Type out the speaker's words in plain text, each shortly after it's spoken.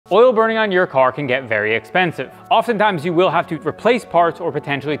Oil burning on your car can get very expensive. Oftentimes you will have to replace parts or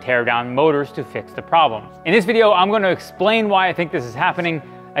potentially tear down motors to fix the problem. In this video, I'm going to explain why I think this is happening,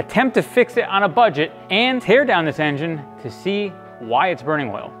 attempt to fix it on a budget, and tear down this engine to see why it's burning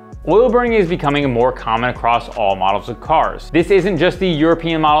oil. Oil burning is becoming more common across all models of cars. This isn't just the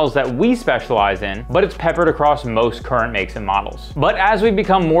European models that we specialize in, but it's peppered across most current makes and models. But as we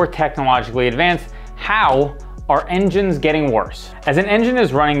become more technologically advanced, how are engines getting worse? As an engine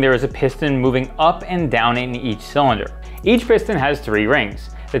is running, there is a piston moving up and down in each cylinder. Each piston has 3 rings.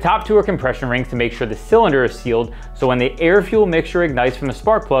 The top 2 are compression rings to make sure the cylinder is sealed, so when the air-fuel mixture ignites from the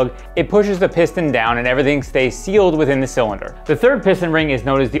spark plug, it pushes the piston down and everything stays sealed within the cylinder. The 3rd piston ring is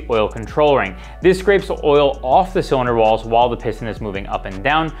known as the oil control ring. This scrapes the oil off the cylinder walls while the piston is moving up and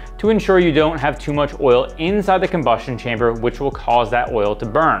down to ensure you don't have too much oil inside the combustion chamber, which will cause that oil to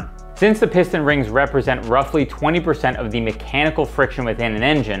burn. Since the piston rings represent roughly 20% of the mechanical friction within an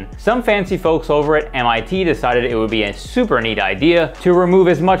engine, some fancy folks over at MIT decided it would be a super neat idea to remove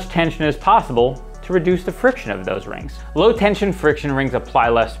as much tension as possible to reduce the friction of those rings. Low tension friction rings apply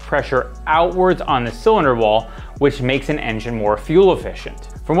less pressure outwards on the cylinder wall, which makes an engine more fuel efficient.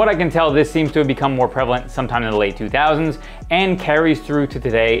 From what I can tell, this seems to have become more prevalent sometime in the late 2000s and carries through to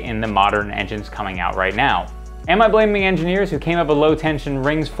today in the modern engines coming out right now. Am I blaming engineers who came up with low tension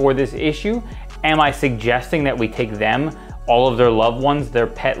rings for this issue? Am I suggesting that we take them, all of their loved ones, their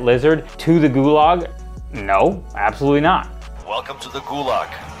pet lizard, to the gulag? No, absolutely not. Welcome to the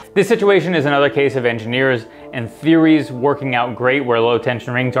gulag. This situation is another case of engineers and theories working out great where low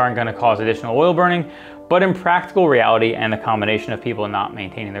tension rings aren't going to cause additional oil burning, but in practical reality and the combination of people not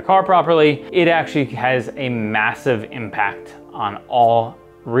maintaining their car properly, it actually has a massive impact on all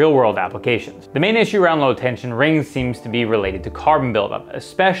real-world applications. The main issue around low tension rings seems to be related to carbon buildup,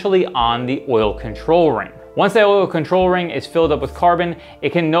 especially on the oil control ring. Once the oil control ring is filled up with carbon,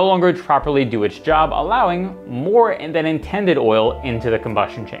 it can no longer properly do its job, allowing more than intended oil into the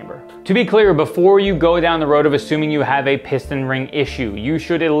combustion chamber. To be clear, before you go down the road of assuming you have a piston ring issue, you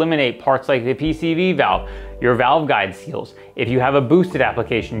should eliminate parts like the PCV valve, your valve guide seals, if you have a boosted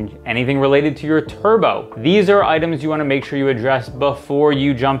application, anything related to your turbo. These are items you want to make sure you address before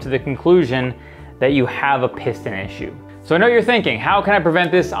you jump to the conclusion that you have a piston issue. So I know you're thinking, how can I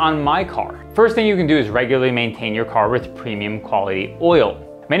prevent this on my car? First thing you can do is regularly maintain your car with premium quality oil.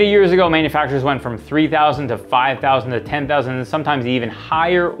 Many years ago, manufacturers went from 3,000 to 5,000 to 10,000 and sometimes even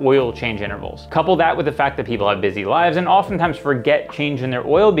higher oil change intervals. Couple that with the fact that people have busy lives and oftentimes forget changing their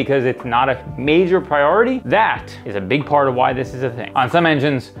oil because it's not a major priority. That is a big part of why this is a thing. On some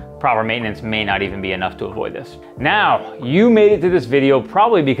engines, proper maintenance may not even be enough to avoid this. Now, you made it to this video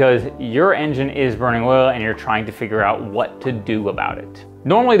probably because your engine is burning oil and you're trying to figure out what to do about it.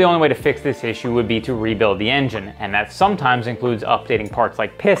 Normally, the only way to fix this issue would be to rebuild the engine, and that sometimes includes updating parts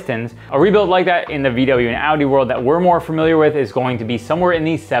like pistons. A rebuild like that in the VW and Audi world that we're more familiar with is going to be somewhere in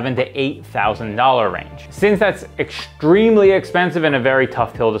the $7,000 to $8,000 range. Since that's extremely expensive and a very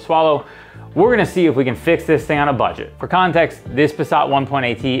tough pill to swallow, we're gonna see if we can fix this thing on a budget. For context, this Passat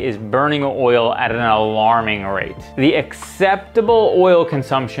 1.8T is burning oil at an alarming rate. The acceptable oil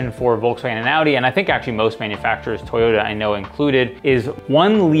consumption for Volkswagen and Audi, and I think actually most manufacturers, Toyota I know included, is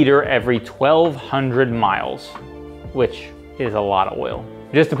 1 liter every 1,200 miles, which is a lot of oil.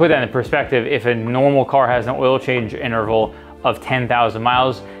 Just to put that in perspective, if a normal car has an oil change interval of 10,000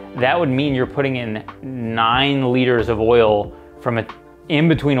 miles, that would mean you're putting in 9 liters of oil from a in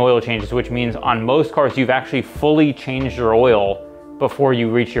between oil changes, which means on most cars you've actually fully changed your oil before you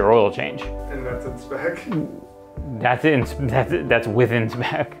reach your oil change. And that's in spec? That's within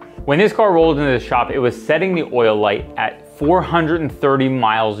spec. When this car rolled into the shop, it was setting the oil light at 430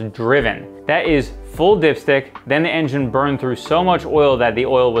 miles driven. That is full dipstick. Then the engine burned through so much oil that the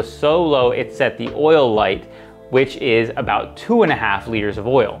oil was so low it set the oil light, which is about 2.5 liters of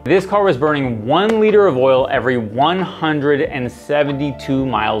oil. This car was burning 1 liter of oil every 172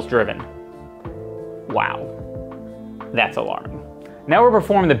 miles driven. Wow, that's alarming. Now we're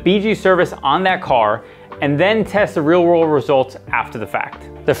performing the BG service on that car and then test the real world results after the fact.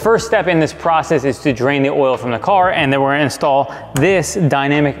 The first step in this process is to drain the oil from the car, and then we're gonna install this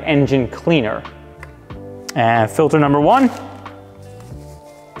dynamic engine cleaner. And filter number 1.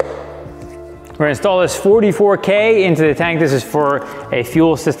 We're gonna install this 44K into the tank. This is for a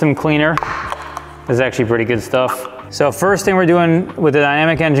fuel system cleaner. This is actually pretty good stuff. So first thing we're doing with the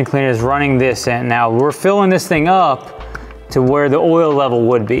dynamic engine cleaner is running this in. Now we're filling this thing up to where the oil level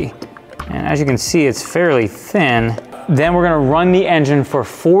would be. And as you can see, it's fairly thin. Then we're gonna run the engine for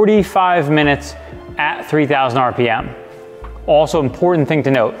 45 minutes at 3,000 RPM. Also important thing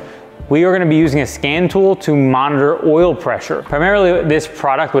to note, we are gonna be using a scan tool to monitor oil pressure. Primarily, this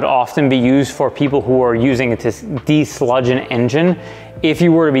product would often be used for people who are using it to desludge an engine. If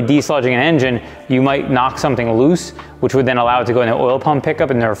you were to be desludging an engine, you might knock something loose, which would then allow it to go in the oil pump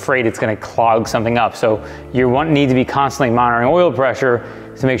pickup, and they're afraid it's gonna clog something up. So you need to be constantly monitoring oil pressure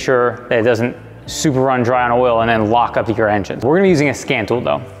to make sure that it doesn't super run dry on oil and then lock up your engine. We're gonna be using a scan tool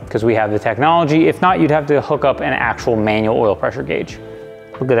though, because we have the technology. If not, you'd have to hook up an actual manual oil pressure gauge.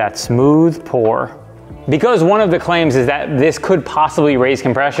 Look at that smooth pour. Because one of the claims is that this could possibly raise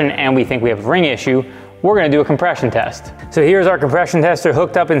compression and we think we have a ring issue, we're gonna do a compression test. So here's our compression tester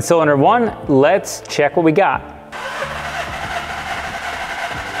hooked up in cylinder 1. Let's check what we got.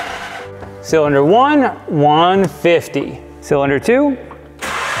 Cylinder 1, 150. Cylinder 2,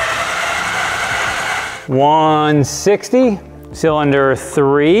 160. Cylinder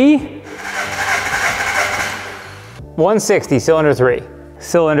 3, 160, cylinder 3.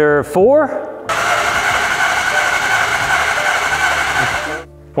 Cylinder 4,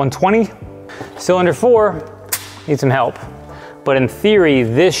 120. Cylinder 4 needs some help. But in theory,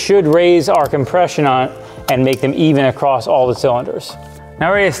 this should raise our compression on and make them even across all the cylinders.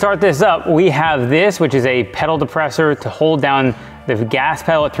 Now ready to start this up, we have this, which is a pedal depressor to hold down the gas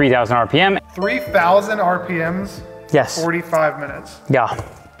pedal at 3,000 RPM. 3,000 RPMs? Yes. 45 minutes. Yeah.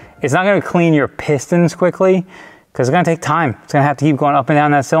 It's not gonna clean your pistons quickly, because it's gonna take time. It's gonna have to keep going up and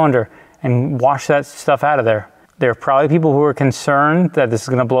down that cylinder and wash that stuff out of there. There are probably people who are concerned that this is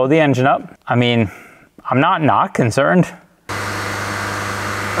gonna blow the engine up. I mean, I'm not concerned.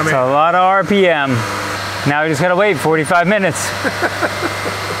 It's a lot of RPM. Now we just gotta wait 45 minutes.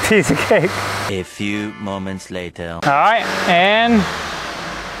 Piece of cake. A few moments later. All right, and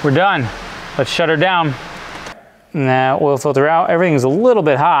we're done. Let's shut her down. Now, oil filter out. Everything's a little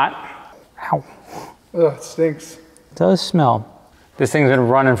bit hot. Ow. Ugh, it stinks. It does smell. This thing's been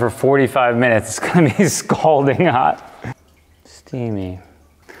running for 45 minutes. It's gonna be scalding hot. Steamy.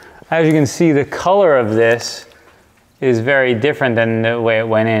 As you can see, the color of this is very different than the way it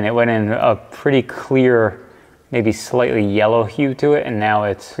went in. It went in a pretty clear, maybe slightly yellow hue to it, and now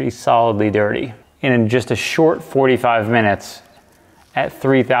it's pretty solidly dirty. In just a short 45 minutes at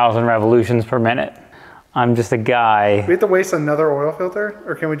 3,000 revolutions per minute. I'm just a guy. We have to waste another oil filter,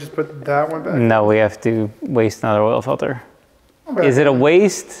 or can we just put that one back? No, we have to waste another oil filter. Okay. Is it a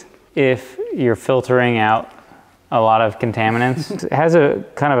waste if you're filtering out a lot of contaminants? It has a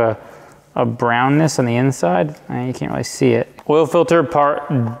kind of a brownness on the inside. You can't really see it. Oil filter part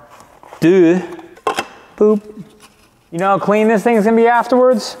 2. Boop. You know how clean this thing's gonna be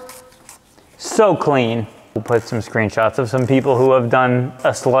afterwards? So clean. We'll put some screenshots of some people who have done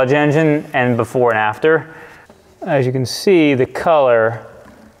a sludge engine and before and after. As you can see, the color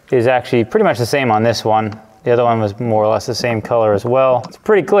is actually pretty much the same on this one. The other one was more or less the same color as well. It's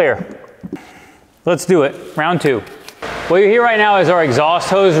pretty clear. Let's do it, round 2. What you hear right now is our exhaust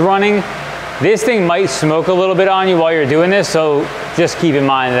hose running. This thing might smoke a little bit on you while you're doing this, so just keep in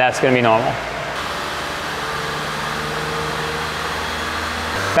mind that that's gonna be normal.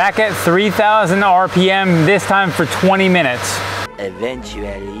 Back at 3,000 RPM, this time for 20 minutes.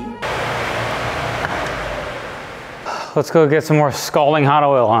 Eventually. Let's go get some more scalding hot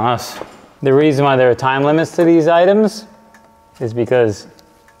oil on us. The reason why there are time limits to these items is because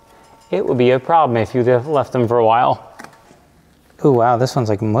it would be a problem if you left them for a while. Oh wow, this one's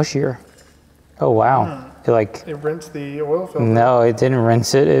like mushier. Oh wow. It rinsed the oil filter. No, it didn't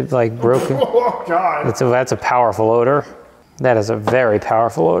rinse it. It like broke it. Oh God. That's a powerful odor. That is a very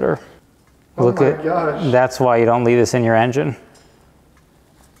powerful odor. Oh my gosh. That's why you don't leave this in your engine.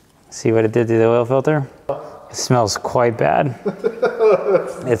 See what it did to the oil filter? It smells quite bad.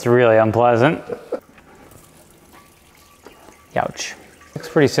 It's really unpleasant. Ouch. Looks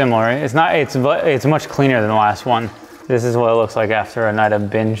pretty similar. It's much cleaner than the last one. This is what it looks like after a night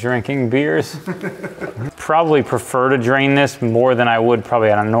of binge drinking beers. Probably prefer to drain this more than I would probably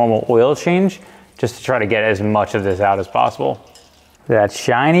on a normal oil change, just to try to get as much of this out as possible. That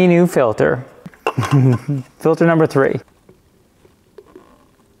shiny new filter. Filter number 3.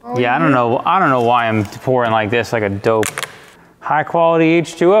 Oh, yeah, I don't know why I'm pouring like this, like a dope. High quality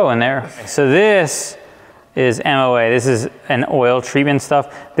H2O in there. So this is MOA. This is an oil treatment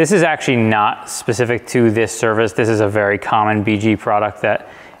stuff. This is actually not specific to this service. This is a very common BG product that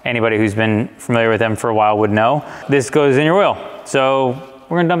anybody who's been familiar with them for a while would know. This goes in your oil. So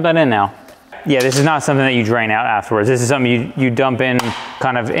we're gonna dump that in now. Yeah, this is not something that you drain out afterwards. This is something you dump in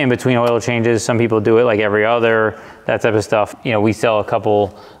kind of in between oil changes. Some people do it like every other, that type of stuff. You know, we sell a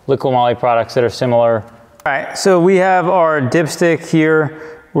couple Liquimoly products that are similar. All right, so we have our dipstick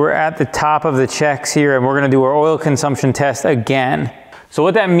here. We're at the top of the checks here and we're gonna do our oil consumption test again. So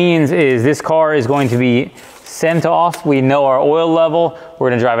what that means is this car is going to be sent off. We know our oil level. We're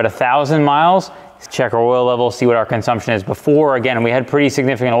gonna drive at 1,000 miles, check our oil level, see what our consumption is before. Again, we had pretty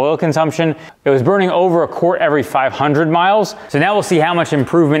significant oil consumption. It was burning over a quart every 500 miles. So now we'll see how much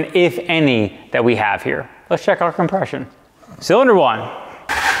improvement, if any, that we have here. Let's check our compression. Cylinder 1.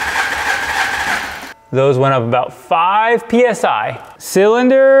 Those went up about 5 PSI.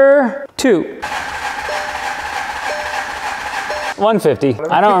 Cylinder 2. 150.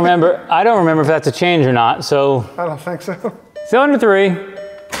 I don't remember if that's a change or not, so. I don't think so. Cylinder 3.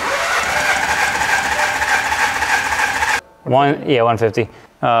 150.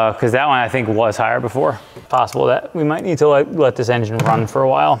 Because that one I think was higher before. Possible that we might need to let this engine run for a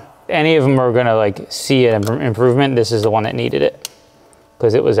while. Any of them are gonna like see an improvement. This is the one that needed it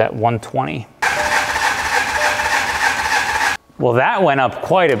because it was at 120. Well, that went up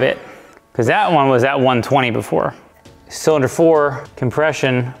quite a bit because that one was at 120 before. Cylinder 4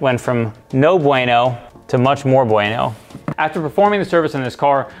 compression went from no bueno to much more bueno. After performing the service on this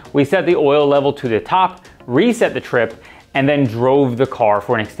car, we set the oil level to the top, reset the trip, and then drove the car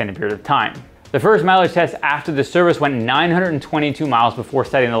for an extended period of time. The first mileage test after the service went 922 miles before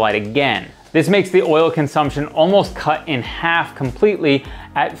setting the light again. This makes the oil consumption almost cut in half completely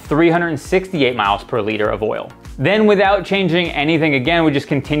at 368 miles per liter of oil. Then without changing anything again, we just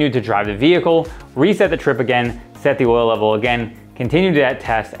continued to drive the vehicle, reset the trip again, set the oil level again, continued that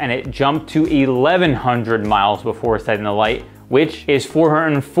test, and it jumped to 1,100 miles before setting the light, which is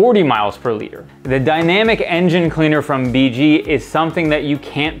 440 miles per liter. The dynamic engine cleaner from BG is something that you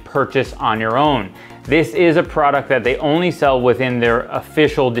can't purchase on your own. This is a product that they only sell within their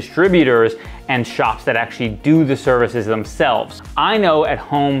official distributors and shops that actually do the services themselves. I know at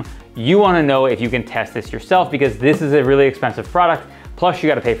home you want to know if you can test this yourself because this is a really expensive product, plus you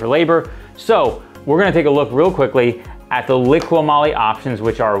got to pay for labor. So we're going to take a look real quickly at the Liquimoly options,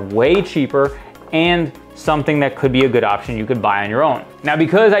 which are way cheaper and something that could be a good option you could buy on your own. Now,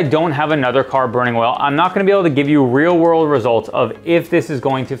 because I don't have another car burning oil, I'm not gonna be able to give you real world results of if this is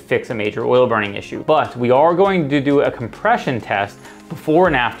going to fix a major oil burning issue, but we are going to do a compression test before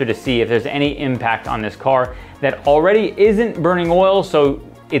and after to see if there's any impact on this car that already isn't burning oil, so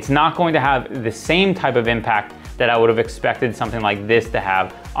it's not going to have the same type of impact that I would have expected something like this to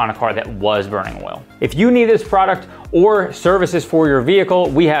have on a car that was burning oil. If you need this product or services for your vehicle,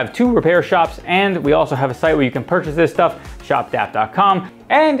 we have 2 repair shops and we also have a site where you can purchase this stuff, shopdap.com.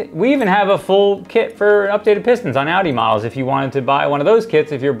 And we even have a full kit for updated pistons on Audi models if you wanted to buy one of those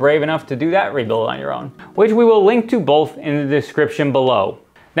kits if you're brave enough to do that rebuild on your own, which we will link to both in the description below.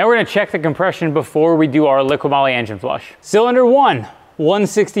 Now we're gonna check the compression before we do our Liquimoly engine flush. Cylinder 1,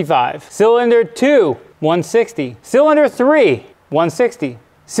 165. Cylinder 2, 160. Cylinder 3, 160.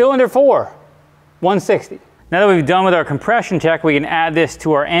 Cylinder 4, 160. Now that we've done with our compression check, we can add this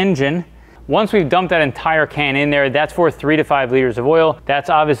to our engine. Once we've dumped that entire can in there, that's for 3 to 5 liters of oil. That's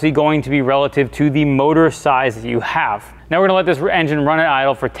obviously going to be relative to the motor size that you have. Now we're gonna let this engine run at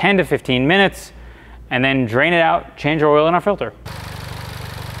idle for 10 to 15 minutes and then drain it out, change our oil in our filter.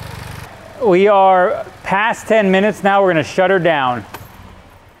 We are past 10 minutes now, we're gonna shut her down.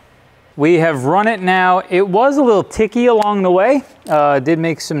 We have run it now. It was a little ticky along the way. Did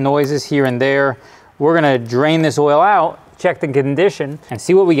make some noises here and there. We're gonna drain this oil out, check the condition, and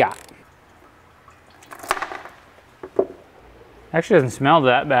see what we got. Actually doesn't smell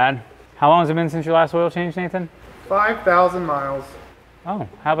that bad. How long has it been since your last oil change, Nathan? 5,000 miles. Oh,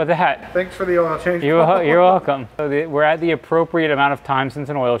 how about that? Thanks for the oil change. You're welcome. So we're at the appropriate amount of time since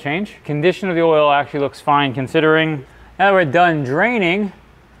an oil change. Condition of the oil actually looks fine considering. Now that we're done draining,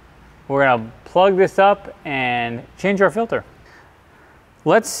 we're gonna plug this up and change our filter.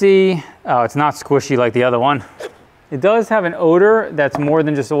 Let's see. Oh, it's not squishy like the other one. It does have an odor that's more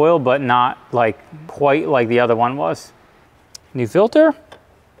than just oil, but not like quite like the other one was. New filter.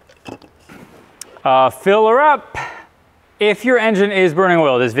 Fill her up. If your engine is burning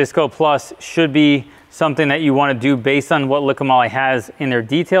oil, this Viscoplus should be something that you want to do based on what Liquimoly has in their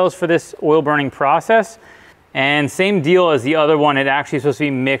details for this oil burning process. And same deal as the other one, it actually is supposed to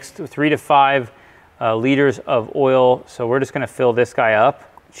be mixed 3 to 5 liters of oil. So we're just gonna fill this guy up,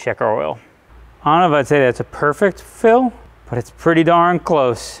 check our oil. I don't know if I'd say that's a perfect fill, but it's pretty darn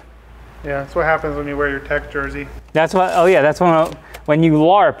close. Yeah, that's what happens when you wear your tech jersey. That's what, oh yeah, that's when you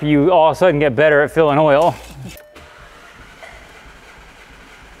LARP, you all of a sudden get better at filling oil.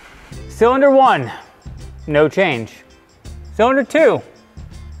 Cylinder 1, no change. Cylinder 2,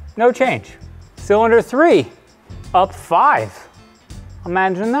 no change. Cylinder 3, up 5.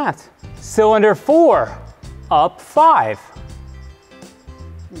 Imagine that. Cylinder 4, up 5.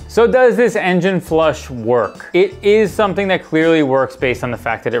 So does this engine flush work? It is something that clearly works based on the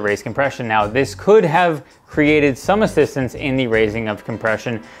fact that it raised compression. Now, this could have created some assistance in the raising of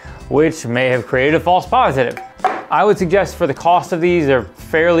compression, which may have created a false positive. I would suggest for the cost of these, they're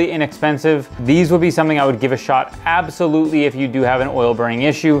fairly inexpensive. These would be something I would give a shot absolutely if you do have an oil burning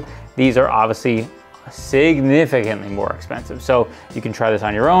issue. These are obviously significantly more expensive. So you can try this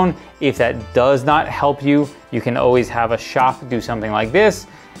on your own. If that does not help you, you can always have a shop do something like this.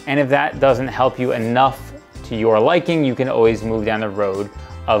 And if that doesn't help you enough to your liking, you can always move down the road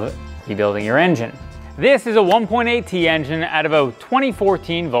of rebuilding your engine. This is a 1.8T engine out of a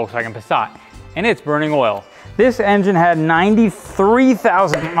 2014 Volkswagen Passat, and it's burning oil. This engine had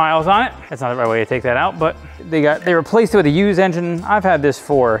 93,000 miles on it. That's not the right way to take that out, but they replaced it with a used engine. I've had this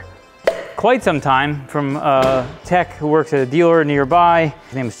for quite some time from a tech who works at a dealer nearby.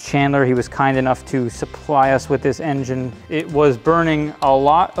 His name is Chandler. He was kind enough to supply us with this engine. It was burning a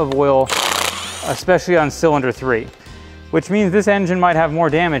lot of oil, especially on cylinder 3, which means this engine might have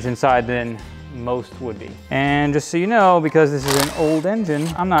more damage inside than most would be. And just so you know, because this is an old engine,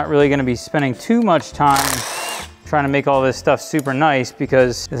 I'm not really gonna be spending too much time trying to make all this stuff super nice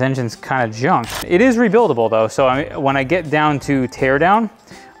because this engine's kind of junk. It is rebuildable though, so when I get down to teardown,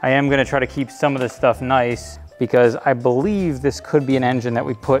 I am gonna try to keep some of this stuff nice because I believe this could be an engine that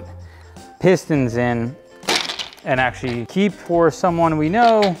we put pistons in and actually keep for someone we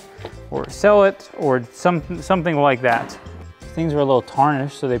know or sell it or something like that. Things were a little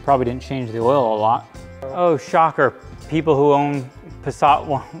tarnished, so they probably didn't change the oil a lot. Oh, shocker. People who own Passat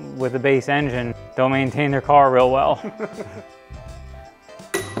with a base engine don't maintain their car real well.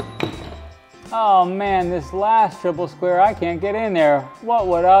 Oh man, this last triple square, I can't get in there. What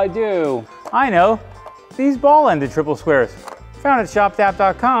would I do? I know, these ball-ended triple squares, found at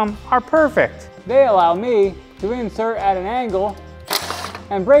shoptap.com, are perfect. They allow me to insert at an angle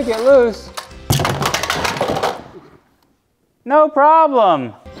and break it loose. No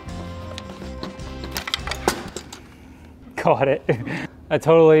problem. Got it. I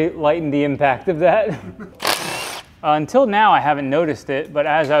totally lightened the impact of that. Until now, I haven't noticed it, but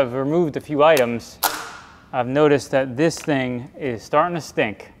as I've removed a few items, I've noticed that this thing is starting to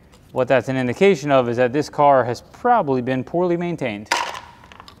stink. What that's an indication of is that this car has probably been poorly maintained.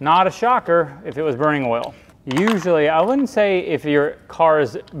 Not a shocker if it was burning oil. Usually, I wouldn't say if your car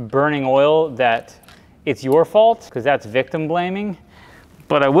is burning oil that it's your fault, because that's victim blaming,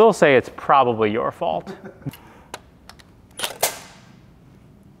 but I will say it's probably your fault.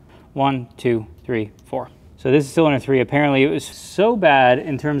 1, 2, 3, 4. So this is cylinder 3. Apparently it was so bad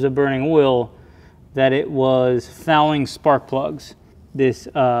in terms of burning oil that it was fouling spark plugs. This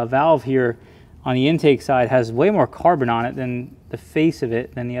valve here on the intake side has way more carbon on it than the face of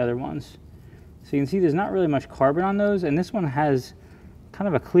it than the other ones. So you can see there's not really much carbon on those, and this one has kind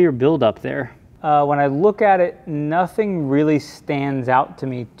of a clear buildup there. When I look at it, nothing really stands out to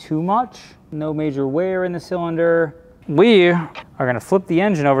me too much. No major wear in the cylinder. We are gonna flip the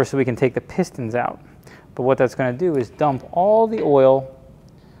engine over so we can take the pistons out. But what that's gonna do is dump all the oil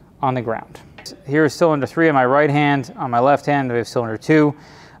on the ground. Here's cylinder 3 on my right hand. On my left hand, we have cylinder 2.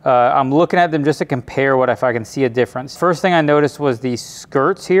 I'm looking at them just to compare if I can see a difference. First thing I noticed was the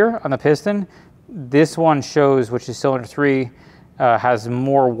skirts here on the piston. This one shows, which is cylinder 3, has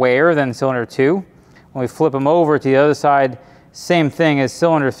more wear than cylinder 2. When we flip them over to the other side, same thing as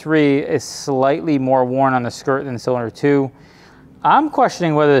cylinder 3 is slightly more worn on the skirt than cylinder 2. I'm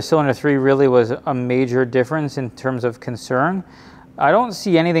questioning whether the cylinder 3 really was a major difference in terms of concern. I don't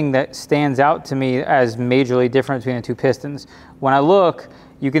see anything that stands out to me as majorly different between the two pistons. When I look,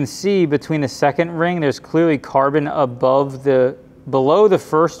 you can see between the second ring, there's clearly carbon below the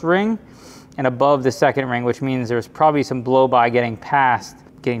first ring and above the second ring, which means there's probably some blow-by getting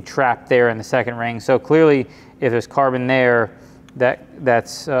trapped there in the second ring. So clearly, if there's carbon there,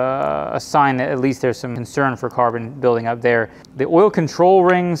 that's a sign that at least there's some concern for carbon building up there. The oil control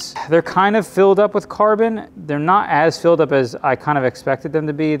rings, they're kind of filled up with carbon. They're not as filled up as I kind of expected them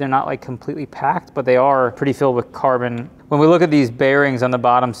to be. They're not like completely packed, but they are pretty filled with carbon. When we look at these bearings on the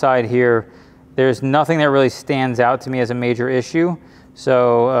bottom side here, there's nothing that really stands out to me as a major issue.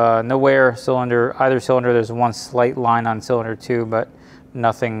 So no wear either cylinder. There's one slight line on cylinder 2, but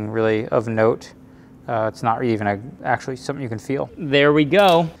nothing really of note. It's not even actually something you can feel. There we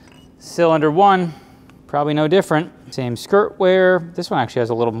go. Cylinder 1, probably no different. Same skirt wear. This one actually has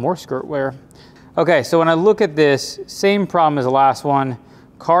a little more skirt wear. Okay, so when I look at this, same problem as the last one.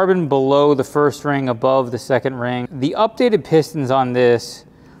 Carbon below the first ring, above the second ring. The updated pistons on this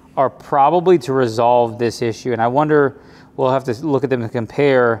are probably to resolve this issue, and I wonder, we'll have to look at them and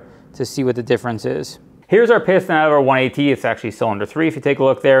compare to see what the difference is. Here's our piston out of our 180. It's actually cylinder 3 if you take a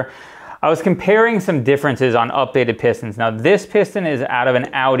look there. I was comparing some differences on updated pistons. Now this piston is out of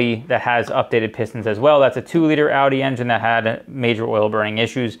an Audi that has updated pistons as well. That's a 2-liter Audi engine that had major oil burning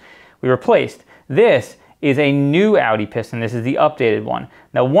issues. We replaced. This is a new Audi piston. This is the updated one.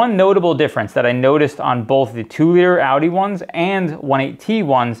 Now one notable difference that I noticed on both the 2-liter Audi ones and 1.8T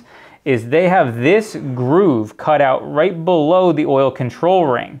ones is they have this groove cut out right below the oil control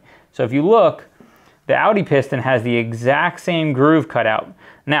ring. So if you look, the Audi piston has the exact same groove cut out.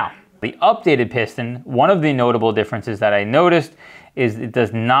 Now, the updated piston, one of the notable differences that I noticed is it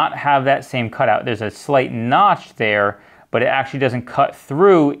does not have that same cutout. There's a slight notch there, but it actually doesn't cut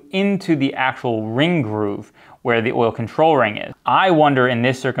through into the actual ring groove where the oil control ring is. I wonder in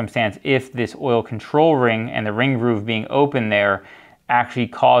this circumstance if this oil control ring and the ring groove being open there actually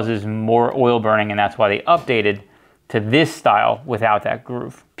causes more oil burning, and that's why they updated to this style without that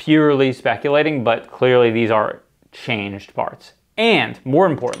groove. Purely speculating, but clearly these are changed parts. And more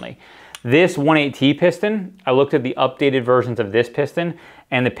importantly, this 1.8T piston, I looked at the updated versions of this piston,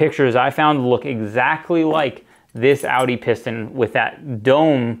 and the pictures I found look exactly like this Audi piston with that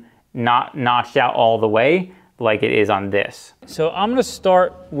dome not notched out all the way like it is on this. So I'm gonna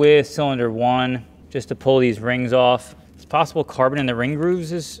start with cylinder 1 just to pull these rings off. It's possible carbon in the ring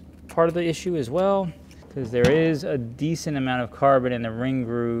grooves is part of the issue as well, because there is a decent amount of carbon in the ring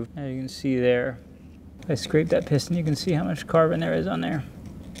groove, as you can see there. If I scrape that piston, you can see how much carbon there is on there.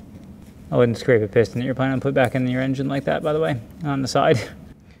 I wouldn't scrape a piston that you're planning to put back in your engine like that, by the way, on the side.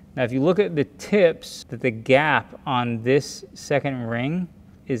 Now, if you look at the tips, that the gap on this second ring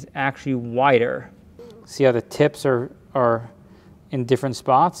is actually wider. See how the tips are in different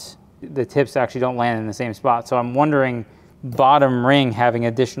spots? The tips actually don't land in the same spot. So I'm wondering, bottom ring having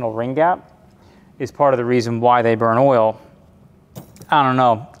additional ring gap is part of the reason why they burn oil. I don't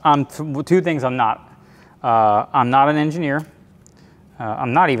know. Two things I'm not. I'm not an engineer.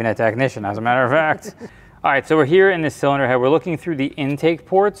 I'm not even a technician, as a matter of fact. All right, so we're here in this cylinder head. We're looking through the intake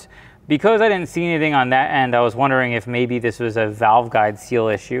ports. Because I didn't see anything on that end, I was wondering if maybe this was a valve guide seal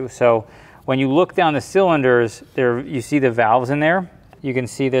issue. So when you look down the cylinders, you see the valves in there. You can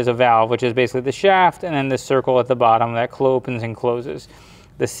see there's a valve, which is basically the shaft, and then the circle at the bottom that opens and closes.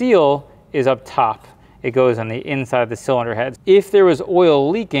 The seal is up top. It goes on the inside of the cylinder head. If there was oil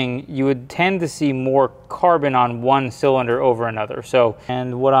leaking, you would tend to see more carbon on one cylinder over another.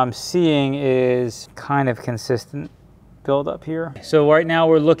 And what I'm seeing is kind of consistent buildup here. So right now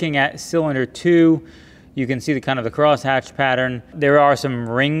we're looking at cylinder 2. You can see the kind of the crosshatch pattern. There are some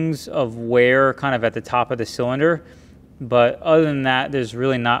rings of wear kind of at the top of the cylinder, but other than that, there's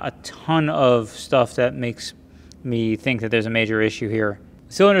really not a ton of stuff that makes me think that there's a major issue here.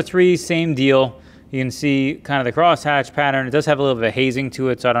 Cylinder 3, same deal. You can see kind of the crosshatch pattern. It does have a little bit of hazing to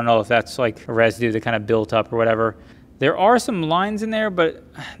it, so I don't know if that's like a residue that kind of built up or whatever. There are some lines in there, but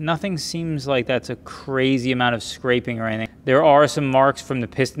nothing seems like that's a crazy amount of scraping or anything. There are some marks from the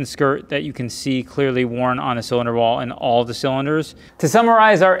piston skirt that you can see clearly worn on the cylinder wall in all the cylinders. To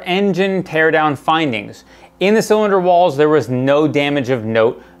summarize our engine teardown findings, in the cylinder walls, there was no damage of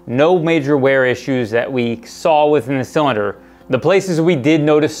note, no major wear issues that we saw within the cylinder. The places we did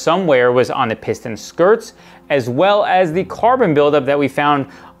notice some wear was on the piston skirts, as well as the carbon buildup that we found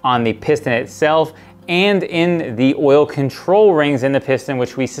on the piston itself and in the oil control rings in the piston,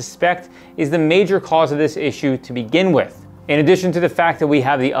 which we suspect is the major cause of this issue to begin with. In addition to the fact that we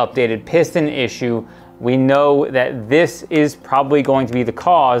have the updated piston issue, we know that this is probably going to be the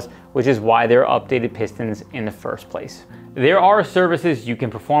cause, which is why there are updated pistons in the first place. There are services you can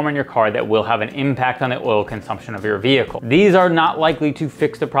perform on your car that will have an impact on the oil consumption of your vehicle. These are not likely to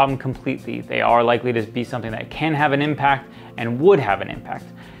fix the problem completely. They are likely to be something that can have an impact and would have an impact.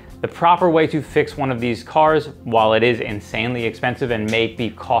 The proper way to fix one of these cars, while it is insanely expensive and may be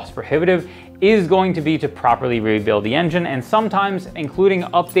cost prohibitive, is going to be to properly rebuild the engine, and sometimes including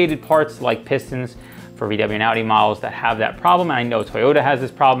updated parts like pistons for VW and Audi models that have that problem. And I know Toyota has this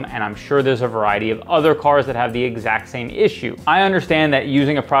problem, and I'm sure there's a variety of other cars that have the exact same issue. I understand that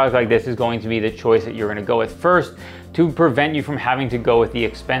using a product like this is going to be the choice that you're going to go with first to prevent you from having to go with the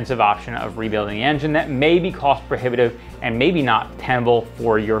expensive option of rebuilding the engine that may be cost prohibitive and maybe not tenable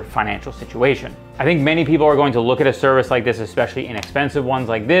for your financial situation. I think many people are going to look at a service like this, especially inexpensive ones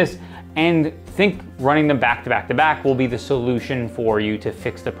like this, and think running them back to back to back will be the solution for you to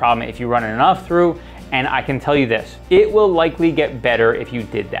fix the problem if you run enough through. And I can tell you this, it will likely get better if you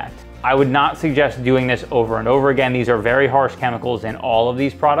did that. I would not suggest doing this over and over again. These are very harsh chemicals in all of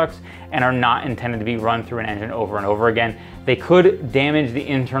these products and are not intended to be run through an engine over and over again. They could damage the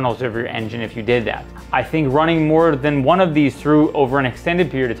internals of your engine if you did that. I think running more than one of these through over an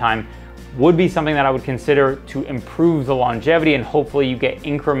extended period of time would be something that I would consider to improve the longevity, and hopefully you get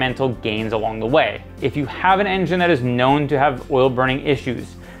incremental gains along the way. If you have an engine that is known to have oil burning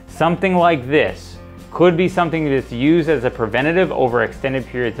issues, something like this could be something that's used as a preventative over extended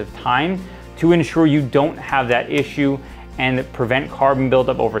periods of time to ensure you don't have that issue and prevent carbon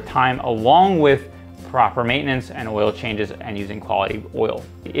buildup over time, along with proper maintenance and oil changes and using quality oil.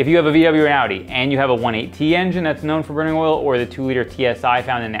 If you have a VW or an Audi and you have a 1.8T engine that's known for burning oil, or the 2-liter TSI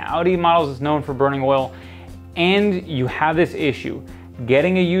found in the Audi models is known for burning oil, and you have this issue,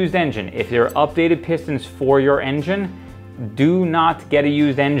 getting a used engine, if there are updated pistons for your engine, do not get a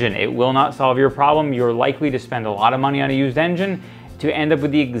used engine. It will not solve your problem. You're likely to spend a lot of money on a used engine to end up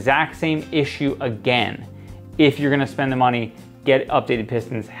with the exact same issue again. If you're gonna spend the money, get updated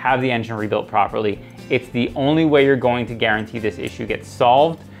pistons, have the engine rebuilt properly. It's the only way you're going to guarantee this issue gets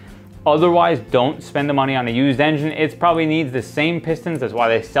solved. Otherwise, don't spend the money on a used engine. It probably needs the same pistons. That's why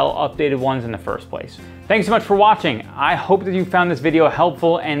they sell updated ones in the first place. Thanks so much for watching. I hope that you found this video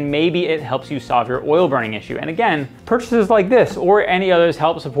helpful and maybe it helps you solve your oil burning issue. And again, purchases like this or any others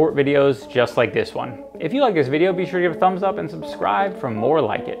help support videos just like this one. If you like this video, be sure to give a thumbs up and subscribe for more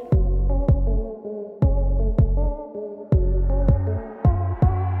like it.